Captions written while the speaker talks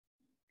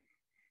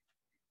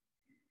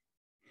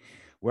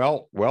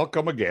Well,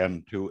 welcome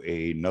again to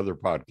another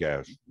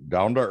podcast,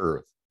 Down to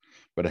Earth,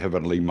 but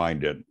Heavenly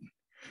Minded.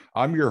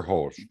 I'm your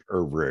host,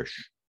 Irv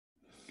Rish.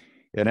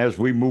 And as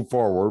we move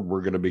forward,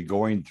 we're going to be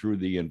going through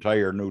the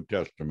entire New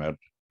Testament.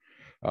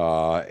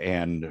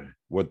 And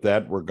with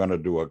that, we're going to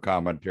do a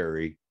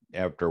commentary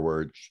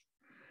afterwards.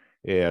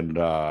 And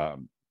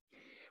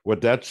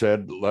with that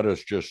said, let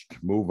us just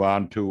move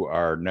on to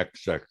our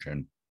next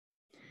section.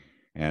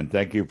 And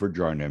thank you for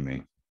joining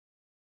me.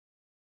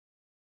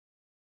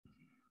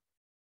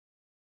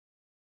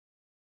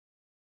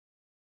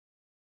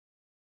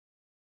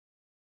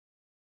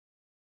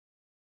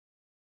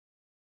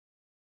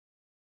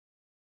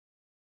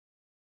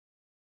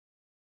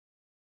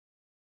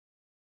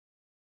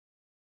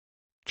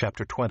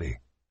 Chapter 20.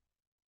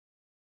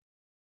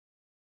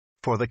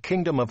 For the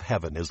kingdom of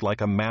heaven is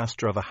like a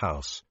master of a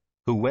house,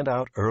 who went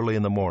out early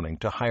in the morning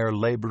to hire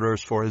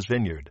laborers for his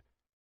vineyard.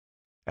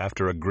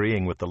 After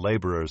agreeing with the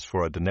laborers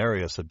for a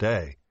denarius a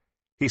day,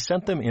 he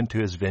sent them into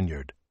his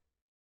vineyard.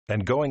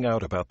 And going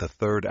out about the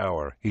third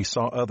hour, he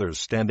saw others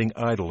standing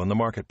idle in the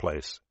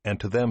marketplace, and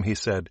to them he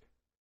said,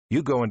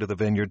 You go into the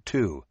vineyard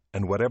too,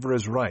 and whatever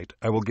is right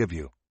I will give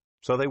you.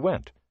 So they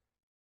went.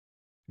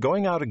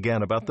 Going out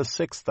again about the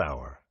 6th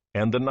hour,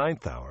 and the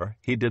 9th hour,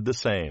 he did the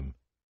same.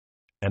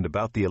 And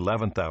about the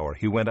 11th hour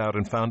he went out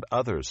and found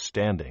others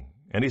standing.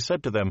 And he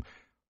said to them,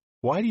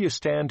 Why do you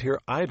stand here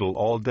idle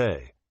all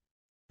day?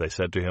 They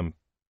said to him,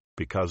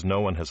 Because no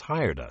one has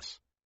hired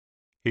us.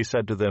 He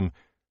said to them,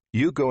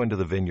 You go into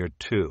the vineyard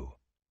too.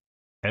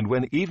 And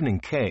when evening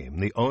came,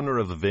 the owner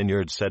of the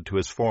vineyard said to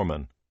his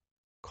foreman,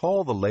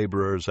 Call the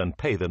laborers and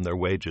pay them their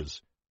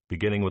wages,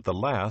 beginning with the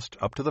last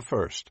up to the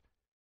first.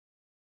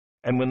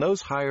 And when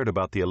those hired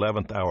about the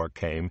 11th hour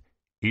came,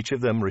 each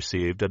of them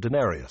received a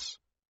denarius.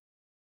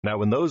 Now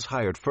when those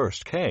hired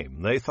first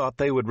came, they thought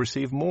they would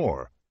receive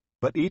more,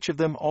 but each of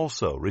them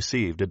also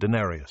received a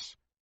denarius.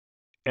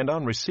 And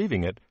on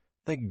receiving it,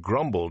 they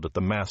grumbled at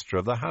the master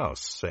of the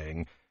house,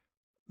 saying,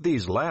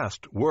 These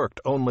last worked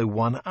only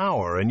 1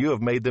 hour, and you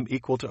have made them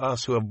equal to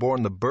us who have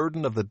borne the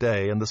burden of the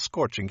day and the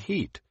scorching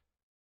heat.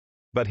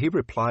 But he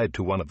replied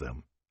to one of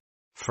them,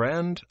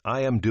 Friend,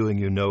 I am doing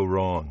you no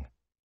wrong.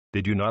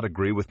 Did you not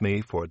agree with me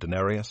for a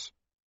denarius?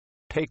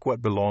 Take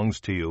what belongs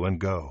to you and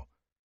go.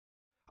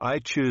 I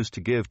choose to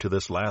give to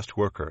this last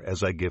worker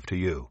as I give to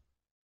you.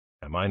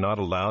 Am I not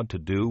allowed to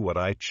do what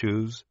I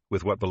choose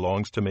with what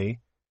belongs to me?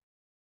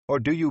 Or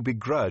do you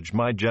begrudge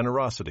my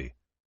generosity?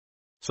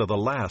 So the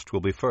last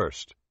will be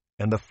first,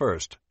 and the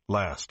first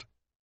last.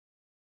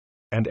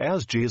 And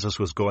as Jesus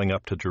was going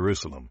up to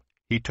Jerusalem,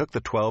 he took the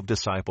 12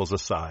 disciples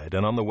aside,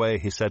 and on the way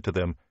he said to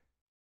them,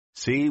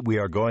 See, we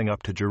are going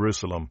up to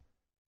Jerusalem,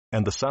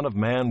 and the Son of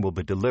Man will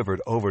be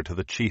delivered over to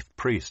the chief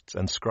priests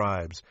and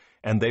scribes,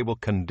 and they will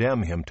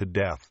condemn him to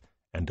death,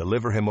 and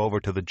deliver him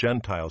over to the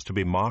Gentiles to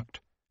be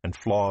mocked, and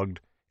flogged,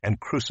 and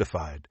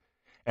crucified,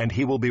 and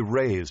he will be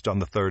raised on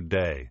the third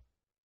day.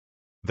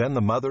 Then the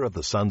mother of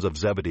the sons of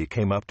Zebedee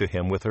came up to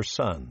him with her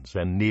sons,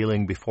 and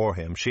kneeling before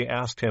him, she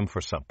asked him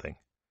for something.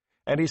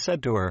 And he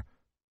said to her,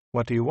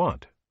 What do you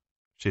want?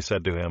 She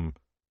said to him,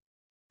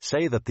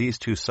 Say that these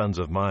 2 sons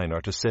of mine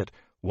are to sit,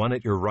 one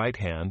at your right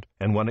hand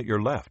and one at your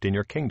left in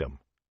your kingdom.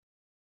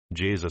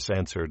 Jesus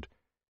answered,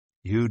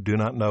 You do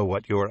not know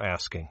what you are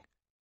asking.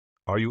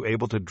 Are you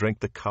able to drink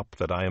the cup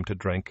that I am to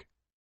drink?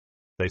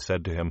 They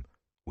said to him,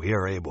 We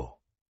are able.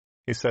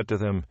 He said to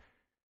them,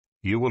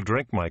 You will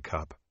drink my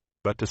cup,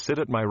 but to sit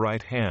at my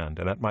right hand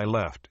and at my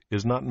left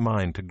is not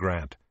mine to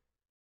grant.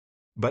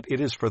 But it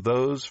is for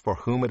those for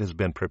whom it has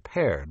been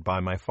prepared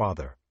by my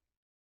Father.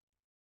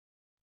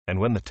 And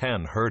when the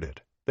 10 heard it,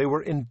 they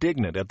were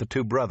indignant at the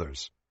 2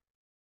 brothers.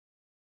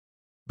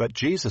 But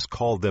Jesus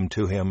called them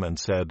to him and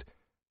said,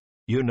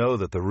 You know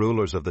that the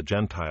rulers of the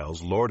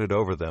Gentiles lord it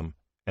over them,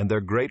 and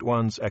their great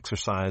ones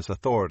exercise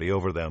authority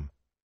over them.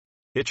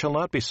 It shall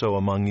not be so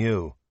among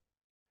you.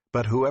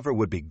 But whoever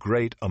would be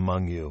great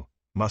among you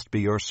must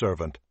be your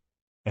servant,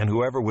 and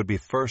whoever would be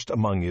first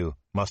among you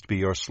must be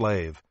your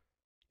slave,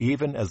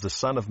 even as the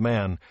Son of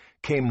Man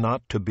came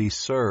not to be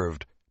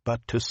served,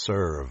 but to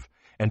serve,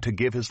 and to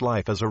give his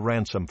life as a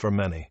ransom for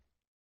many.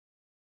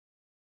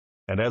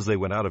 And as they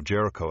went out of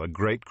Jericho, a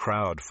great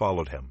crowd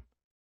followed him.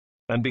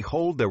 And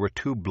behold, there were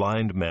 2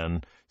 blind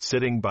men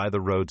sitting by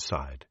the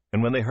roadside.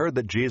 And when they heard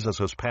that Jesus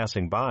was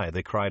passing by,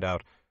 they cried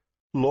out,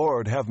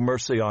 Lord, have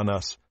mercy on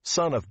us,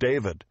 Son of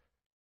David.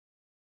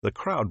 The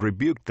crowd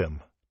rebuked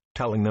them,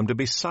 telling them to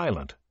be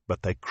silent,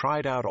 but they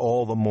cried out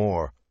all the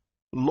more,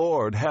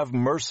 Lord, have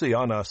mercy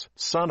on us,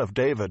 Son of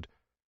David.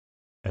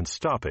 And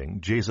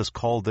stopping, Jesus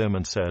called them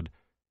and said,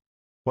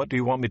 What do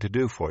you want me to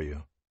do for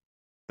you?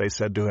 They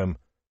said to him,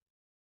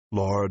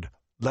 Lord,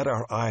 let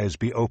our eyes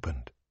be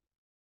opened.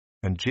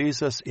 And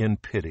Jesus, in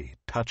pity,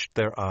 touched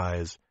their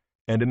eyes,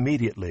 and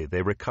immediately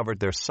they recovered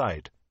their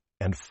sight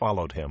and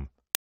followed him.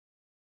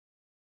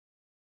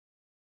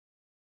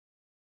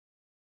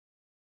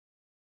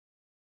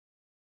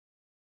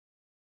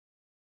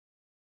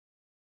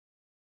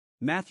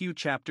 Matthew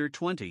chapter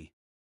 20.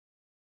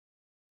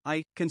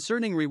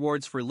 Concerning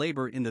rewards for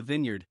labor in the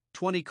vineyard,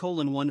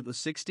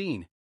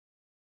 20:1-16.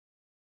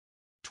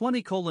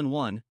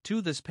 20:1,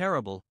 2 This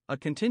parable, a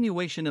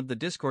continuation of the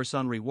discourse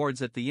on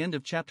rewards at the end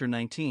of chapter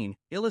 19,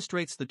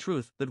 illustrates the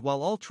truth that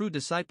while all true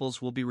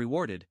disciples will be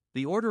rewarded,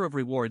 the order of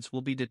rewards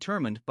will be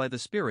determined by the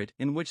spirit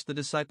in which the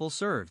disciple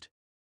served.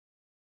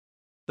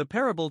 The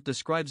parable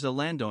describes a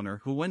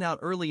landowner who went out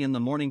early in the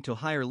morning to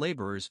hire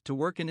laborers to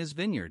work in his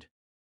vineyard.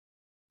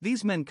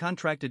 These men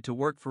contracted to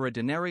work for a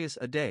denarius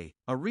a day,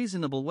 a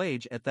reasonable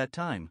wage at that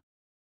time.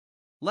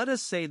 Let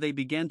us say they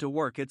began to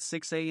work at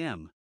 6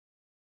 a.m.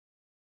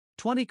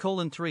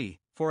 20:3,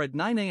 for at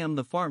 9 a.m.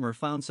 the farmer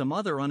found some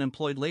other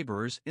unemployed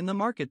laborers in the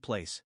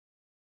marketplace.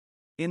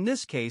 In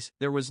this case,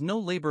 there was no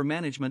labor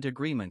management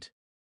agreement.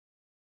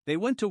 They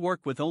went to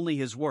work with only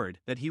his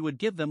word that he would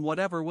give them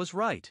whatever was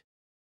right.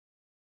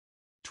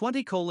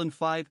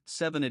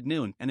 20:5-7 At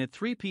noon and at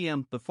 3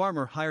 p.m. the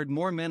farmer hired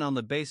more men on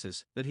the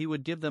basis that he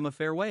would give them a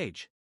fair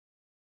wage.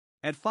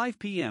 At 5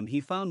 p.m.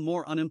 he found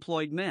more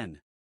unemployed men.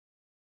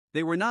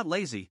 They were not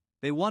lazy,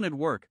 they wanted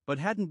work but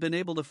hadn't been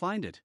able to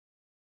find it.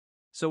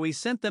 So he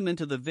sent them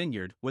into the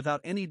vineyard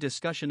without any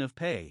discussion of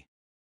pay.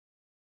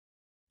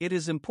 It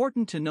is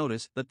important to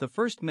notice that the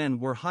first men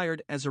were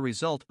hired as a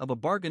result of a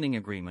bargaining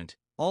agreement,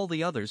 all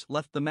the others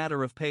left the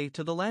matter of pay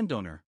to the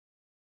landowner.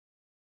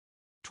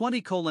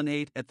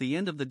 20:8 At the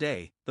end of the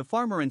day, the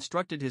farmer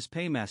instructed his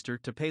paymaster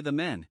to pay the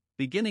men,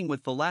 beginning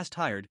with the last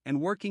hired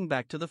and working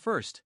back to the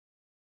first.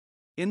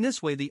 In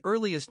this way the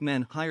earliest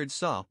men hired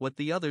saw what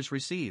the others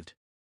received.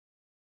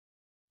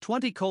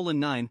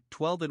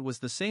 20:9-12 It was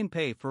the same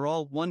pay for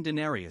all, 1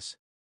 denarius.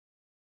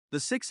 The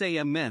 6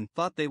 a.m. men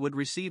thought they would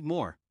receive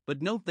more,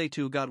 but note they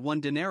too got 1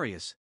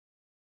 denarius.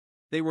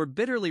 They were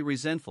bitterly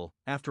resentful,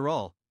 after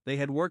all, they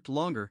had worked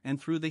longer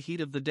and through the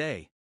heat of the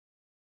day.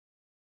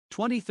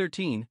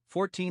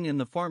 20:13-14 In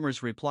the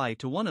farmer's reply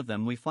to one of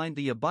them we find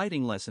the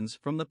abiding lessons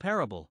from the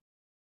parable.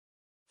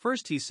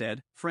 First he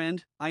said,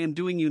 "Friend, I am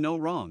doing you no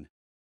wrong.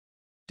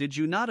 Did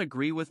you not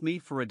agree with me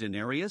for a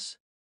denarius?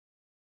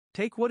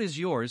 Take what is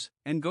yours,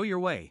 and go your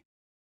way.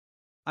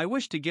 I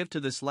wish to give to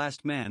this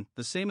last man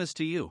the same as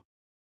to you."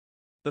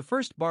 The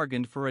first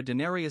bargained for a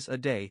denarius a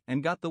day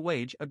and got the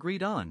wage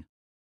agreed on.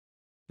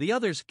 The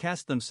others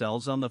cast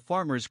themselves on the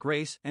farmer's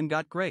grace and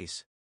got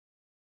grace.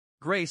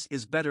 Grace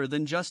is better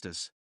than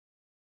justice.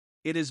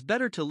 It is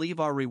better to leave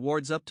our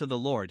rewards up to the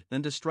Lord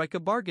than to strike a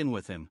bargain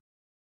with Him.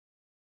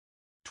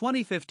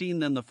 20:15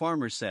 Then the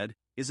farmer said,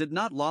 "Is it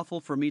not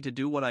lawful for me to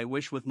do what I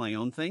wish with my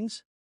own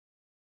things?"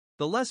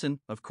 The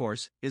lesson, of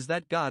course, is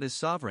that God is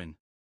sovereign.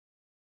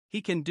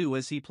 He can do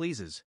as He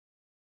pleases.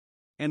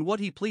 And what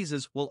He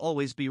pleases will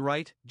always be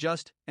right,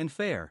 just, and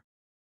fair.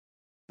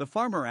 The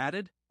farmer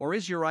added, "Or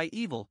is your eye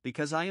evil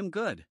because I am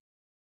good?"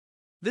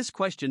 This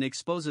question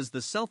exposes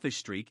the selfish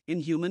streak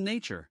in human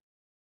nature.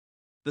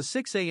 The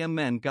 6 a.m.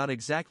 men got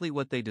exactly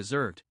what they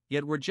deserved,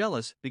 yet were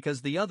jealous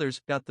because the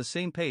others got the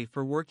same pay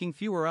for working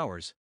fewer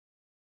hours.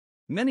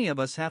 Many of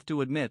us have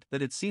to admit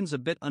that it seems a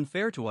bit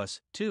unfair to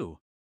us, too.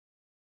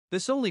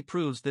 This only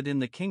proves that in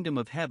the kingdom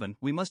of heaven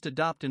we must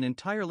adopt an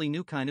entirely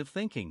new kind of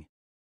thinking.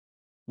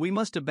 We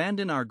must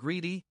abandon our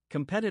greedy,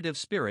 competitive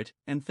spirit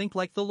and think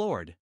like the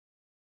Lord.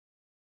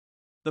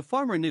 The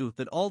farmer knew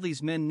that all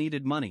these men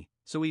needed money,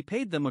 so he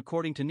paid them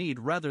according to need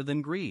rather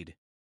than greed.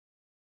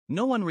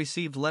 No one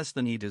received less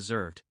than he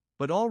deserved,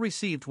 but all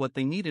received what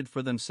they needed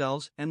for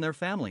themselves and their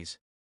families.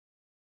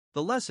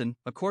 The lesson,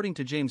 according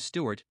to James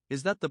Stewart,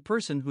 is that the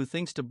person who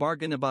thinks to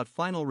bargain about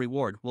final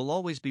reward will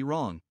always be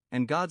wrong,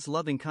 and God's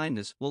loving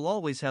kindness will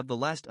always have the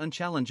last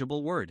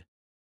unchallengeable word.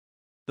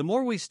 The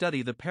more we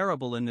study the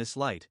parable in this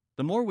light,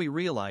 the more we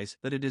realize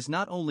that it is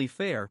not only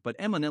fair but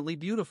eminently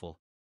beautiful.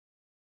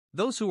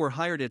 Those who were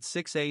hired at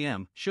 6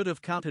 a.m. should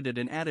have counted it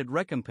an added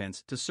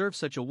recompense to serve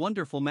such a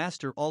wonderful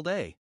master all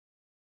day.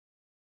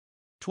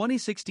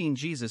 2016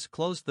 Jesus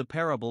closed the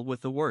parable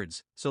with the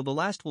words, "So the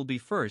last will be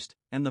first,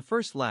 and the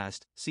first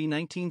last," see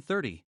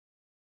 19:30.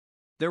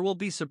 There will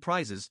be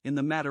surprises in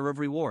the matter of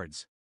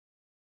rewards.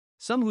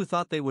 Some who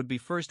thought they would be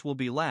first will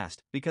be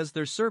last because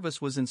their service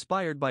was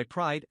inspired by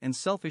pride and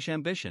selfish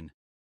ambition.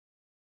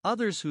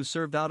 Others who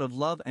served out of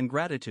love and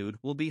gratitude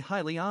will be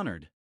highly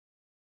honored.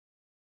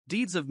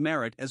 Deeds of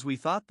merit as we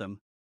thought them,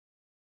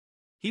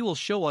 He will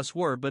show us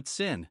were but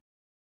sin.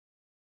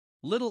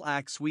 Little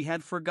acts we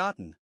had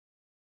forgotten,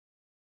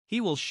 He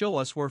will show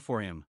us were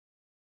for Him.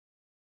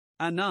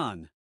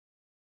 Anon.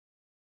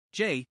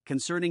 J.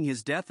 Concerning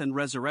His death and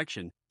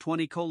resurrection,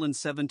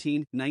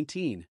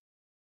 20:17-19.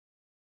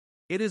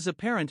 It is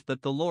apparent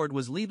that the Lord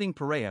was leaving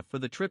Perea for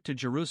the trip to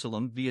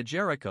Jerusalem via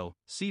Jericho,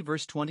 see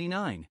verse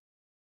 29.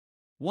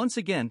 Once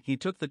again He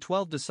took the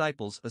 12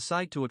 disciples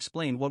aside to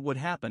explain what would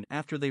happen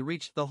after they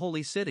reached the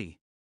holy city.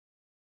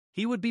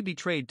 He would be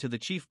betrayed to the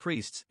chief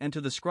priests and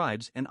to the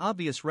scribes, an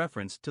obvious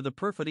reference to the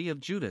perfidy of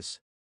Judas.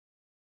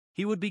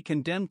 He would be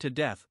condemned to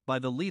death by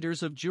the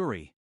leaders of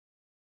Jewry.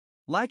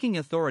 Lacking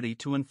authority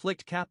to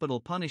inflict capital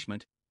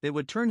punishment, they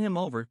would turn Him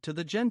over to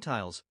the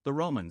Gentiles, the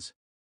Romans.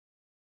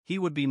 He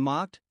would be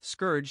mocked,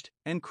 scourged,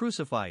 and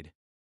crucified.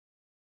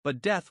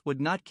 But death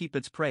would not keep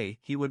its prey,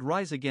 he would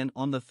rise again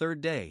on the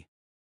third day.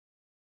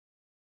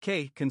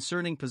 K.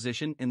 Concerning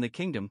position in the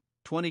kingdom,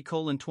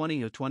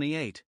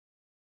 20:20-28.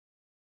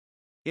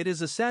 It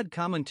is a sad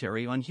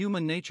commentary on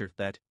human nature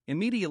that,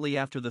 immediately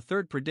after the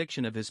third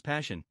prediction of his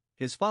passion,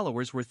 his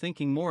followers were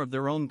thinking more of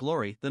their own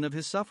glory than of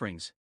his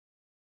sufferings.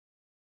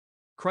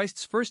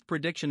 Christ's first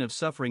prediction of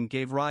suffering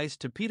gave rise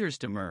to Peter's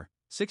demur,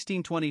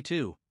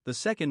 16:22. The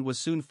second was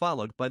soon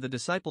followed by the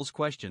disciples'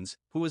 questions,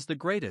 who is the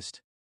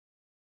greatest?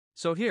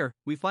 So here,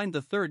 we find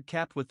the third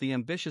capped with the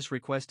ambitious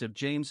request of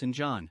James and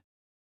John.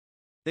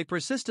 They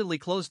persistently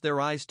closed their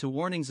eyes to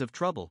warnings of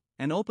trouble,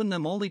 and opened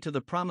them only to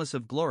the promise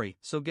of glory,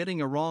 so getting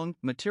a wrong,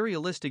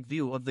 materialistic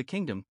view of the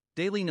kingdom.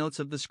 Daily Notes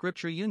of the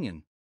Scripture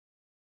Union.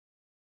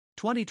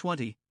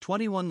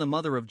 20:21. The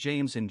mother of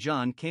James and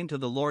John came to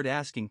the Lord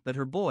asking that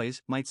her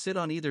boys might sit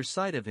on either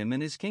side of him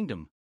in his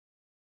kingdom.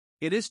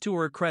 It is to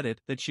her credit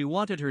that she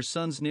wanted her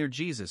sons near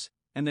Jesus,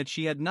 and that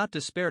she had not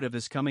despaired of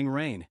his coming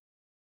reign.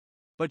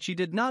 But she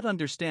did not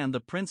understand the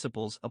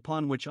principles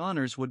upon which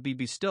honors would be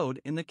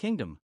bestowed in the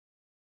kingdom.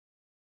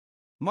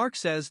 Mark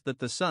says that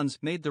the sons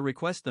made the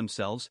request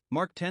themselves,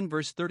 Mark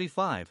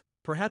 10:35.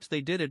 Perhaps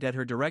they did it at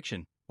her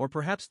direction, or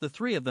perhaps the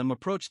three of them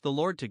approached the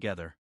Lord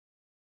together.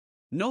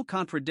 No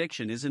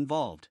contradiction is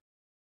involved.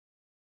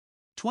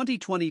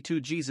 20:22.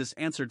 Jesus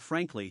answered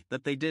frankly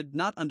that they did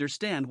not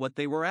understand what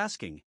they were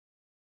asking.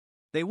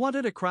 They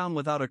wanted a crown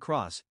without a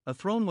cross, a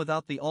throne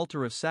without the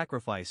altar of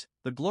sacrifice,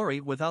 the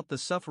glory without the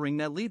suffering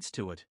that leads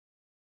to it.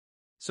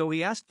 So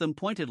he asked them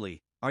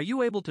pointedly, "Are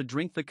you able to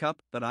drink the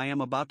cup that I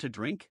am about to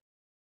drink?"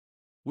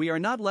 We are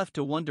not left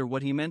to wonder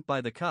what he meant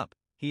by the cup.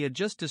 He had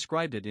just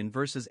described it in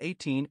verses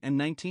 18 and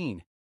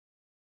 19.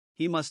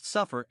 He must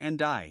suffer and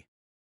die.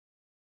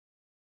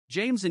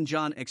 James and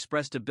John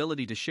expressed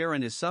ability to share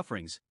in his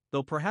sufferings,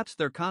 though perhaps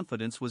their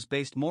confidence was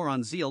based more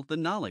on zeal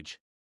than knowledge.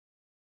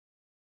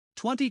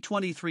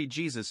 20:23.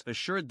 Jesus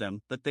assured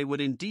them that they would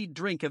indeed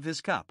drink of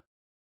his cup.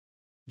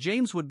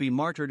 James would be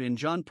martyred and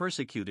John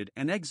persecuted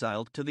and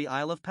exiled to the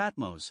Isle of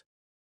Patmos.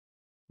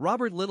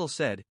 Robert Little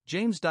said,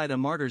 "James died a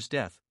martyr's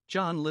death,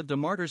 John lived a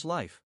martyr's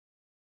life."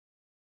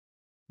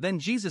 Then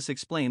Jesus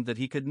explained that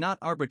he could not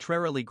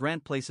arbitrarily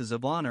grant places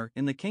of honor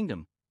in the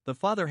kingdom. The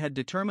Father had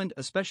determined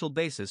a special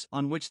basis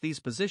on which these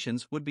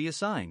positions would be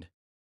assigned.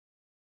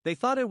 They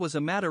thought it was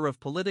a matter of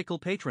political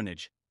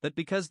patronage, that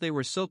because they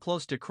were so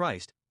close to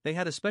Christ, they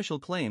had a special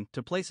claim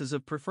to places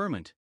of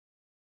preferment.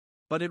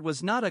 But it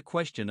was not a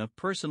question of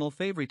personal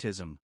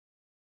favoritism.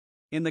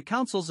 In the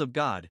counsels of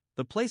God,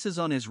 the places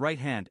on his right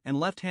hand and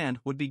left hand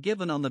would be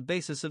given on the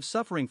basis of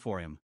suffering for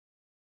him.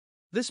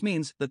 This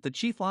means that the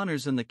chief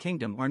honors in the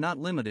kingdom are not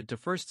limited to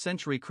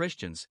first-century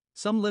Christians.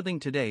 Some living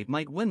today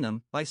might win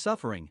them by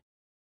suffering.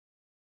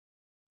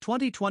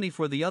 20:20.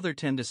 For the other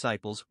 10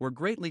 disciples were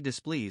greatly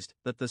displeased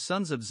that the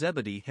sons of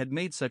Zebedee had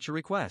made such a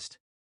request.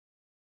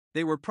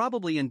 They were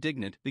probably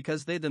indignant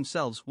because they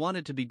themselves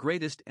wanted to be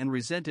greatest and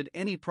resented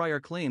any prior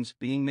claims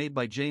being made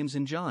by James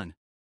and John.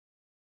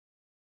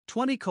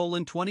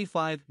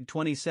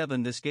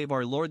 20:25-27. This gave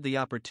our Lord the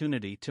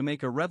opportunity to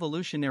make a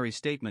revolutionary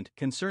statement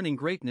concerning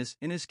greatness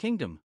in his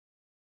kingdom.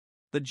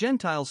 The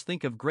Gentiles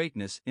think of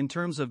greatness in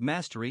terms of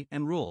mastery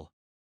and rule.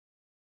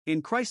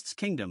 In Christ's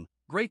kingdom,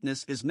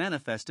 greatness is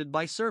manifested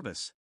by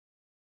service.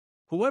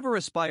 Whoever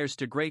aspires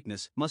to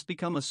greatness must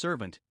become a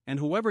servant, and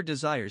whoever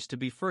desires to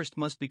be first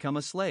must become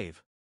a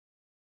slave.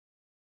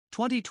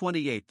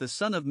 20:28. The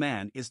Son of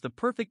Man is the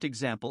perfect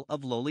example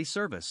of lowly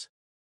service.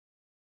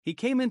 He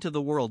came into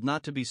the world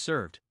not to be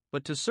served,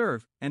 but to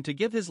serve, and to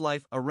give his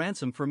life a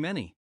ransom for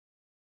many.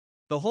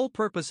 The whole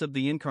purpose of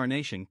the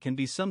Incarnation can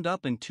be summed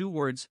up in 2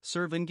 words: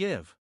 serve and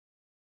give.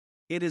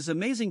 It is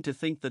amazing to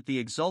think that the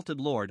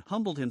exalted Lord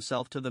humbled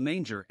himself to the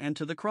manger and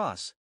to the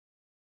cross.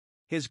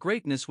 His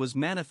greatness was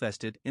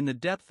manifested in the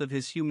depth of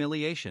his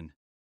humiliation.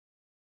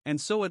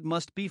 And so it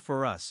must be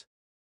for us.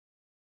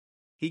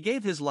 He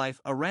gave his life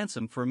a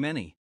ransom for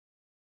many.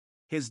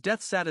 His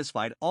death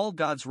satisfied all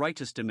God's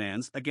righteous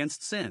demands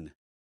against sin.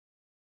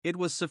 It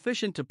was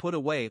sufficient to put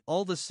away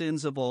all the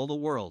sins of all the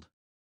world.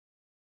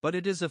 But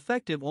it is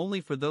effective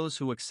only for those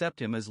who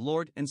accept him as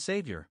Lord and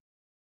Savior.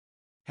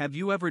 Have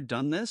you ever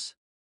done this?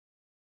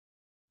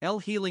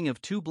 Healing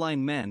of 2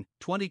 blind men,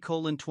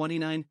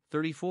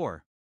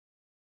 20:29-34.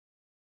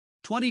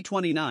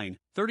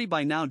 20:29-30.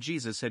 By now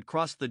Jesus had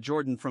crossed the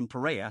Jordan from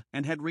Perea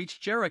and had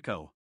reached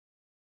Jericho.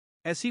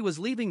 As he was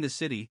leaving the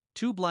city,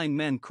 2 blind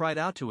men cried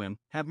out to him,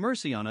 "Have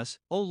mercy on us,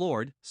 O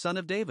Lord, Son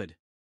of David."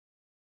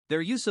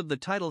 Their use of the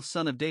title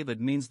Son of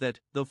David means that,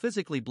 though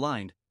physically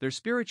blind, their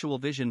spiritual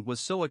vision was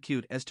so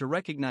acute as to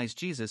recognize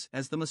Jesus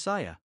as the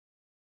Messiah.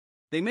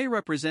 They may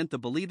represent the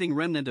believing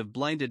remnant of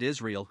blinded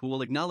Israel who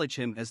will acknowledge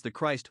him as the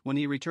Christ when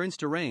he returns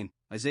to reign.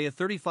 Isaiah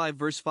 35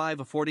 verse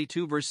 5,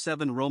 42 verse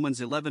 7,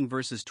 Romans 11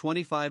 verses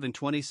 25 and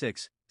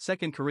 26,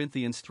 2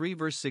 Corinthians 3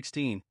 verse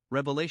 16,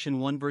 Revelation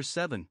 1 verse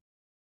 7.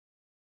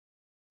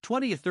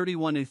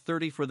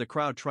 20:31-30. For the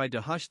crowd tried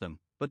to hush them,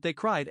 but they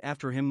cried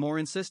after him more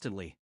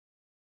insistently.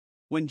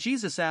 When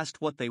Jesus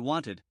asked what they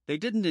wanted, they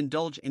didn't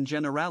indulge in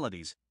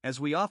generalities, as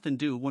we often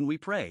do when we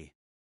pray.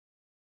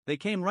 They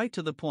came right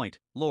to the point,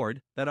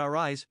 "Lord, that our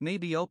eyes may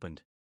be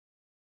opened."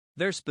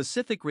 Their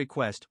specific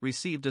request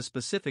received a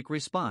specific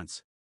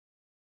response.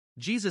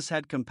 Jesus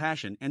had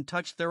compassion and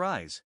touched their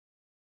eyes.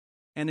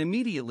 And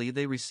immediately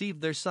they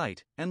received their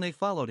sight, and they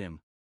followed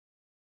him.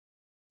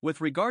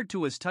 With regard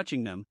to his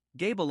touching them,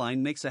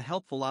 Gabeline makes a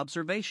helpful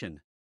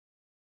observation.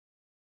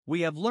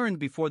 We have learned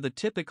before the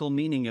typical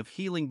meaning of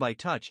healing by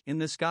touch in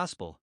this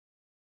gospel.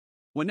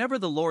 Whenever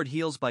the Lord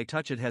heals by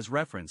touch, it has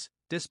reference,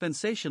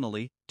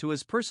 dispensationally, to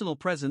his personal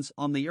presence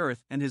on the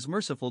earth and his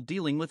merciful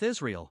dealing with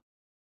Israel.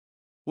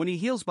 When he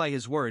heals by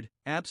his word,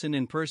 absent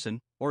in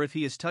person, or if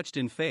he is touched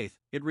in faith,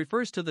 it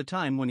refers to the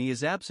time when he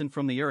is absent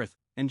from the earth,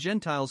 and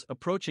Gentiles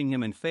approaching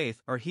him in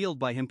faith are healed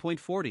by him.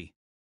 40.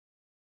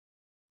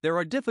 There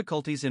are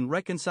difficulties in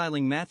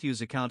reconciling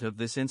Matthew's account of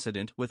this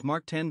incident with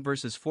Mark 10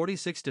 verses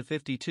 46 to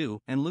 52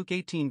 and Luke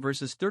 18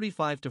 verses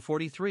 35 to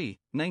 43,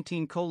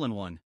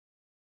 19:1.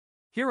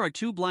 Here are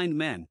two blind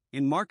men.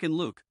 In Mark and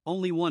Luke,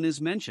 only one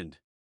is mentioned.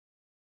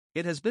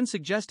 It has been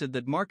suggested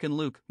that Mark and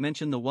Luke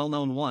mention the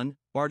well-known one,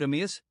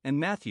 Bartimaeus, and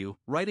Matthew,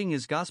 writing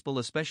his gospel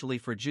especially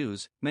for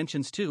Jews,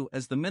 mentions two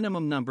as the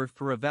minimum number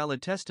for a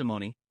valid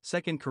testimony,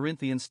 2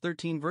 Corinthians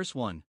 13 verse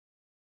 1.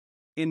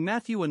 In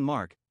Matthew and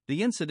Mark,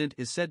 the incident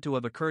is said to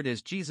have occurred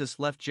as Jesus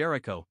left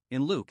Jericho.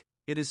 In Luke,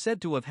 it is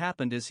said to have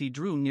happened as he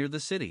drew near the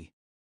city.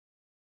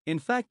 In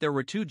fact, there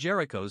were two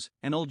Jerichos,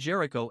 an old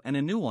Jericho and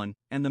a new one,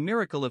 and the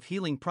miracle of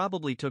healing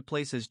probably took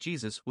place as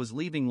Jesus was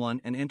leaving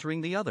one and entering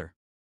the other.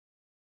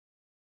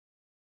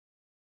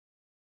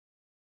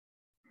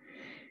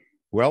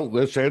 Well,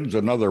 this ends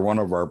another one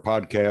of our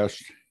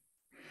podcasts.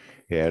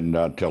 And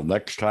until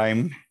next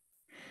time,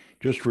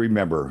 just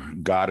remember,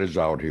 God is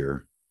out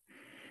here.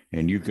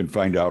 And you can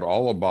find out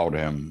all about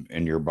him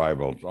in your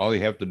Bibles. All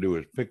you have to do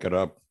is pick it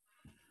up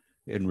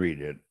and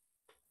read it.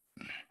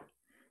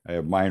 I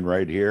have mine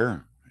right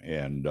here.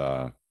 And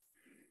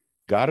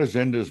God is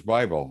in this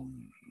Bible.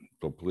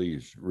 So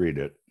please read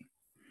it.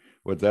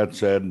 With that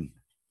said,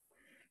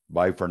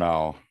 bye for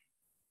now.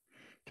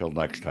 Till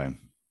next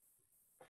time.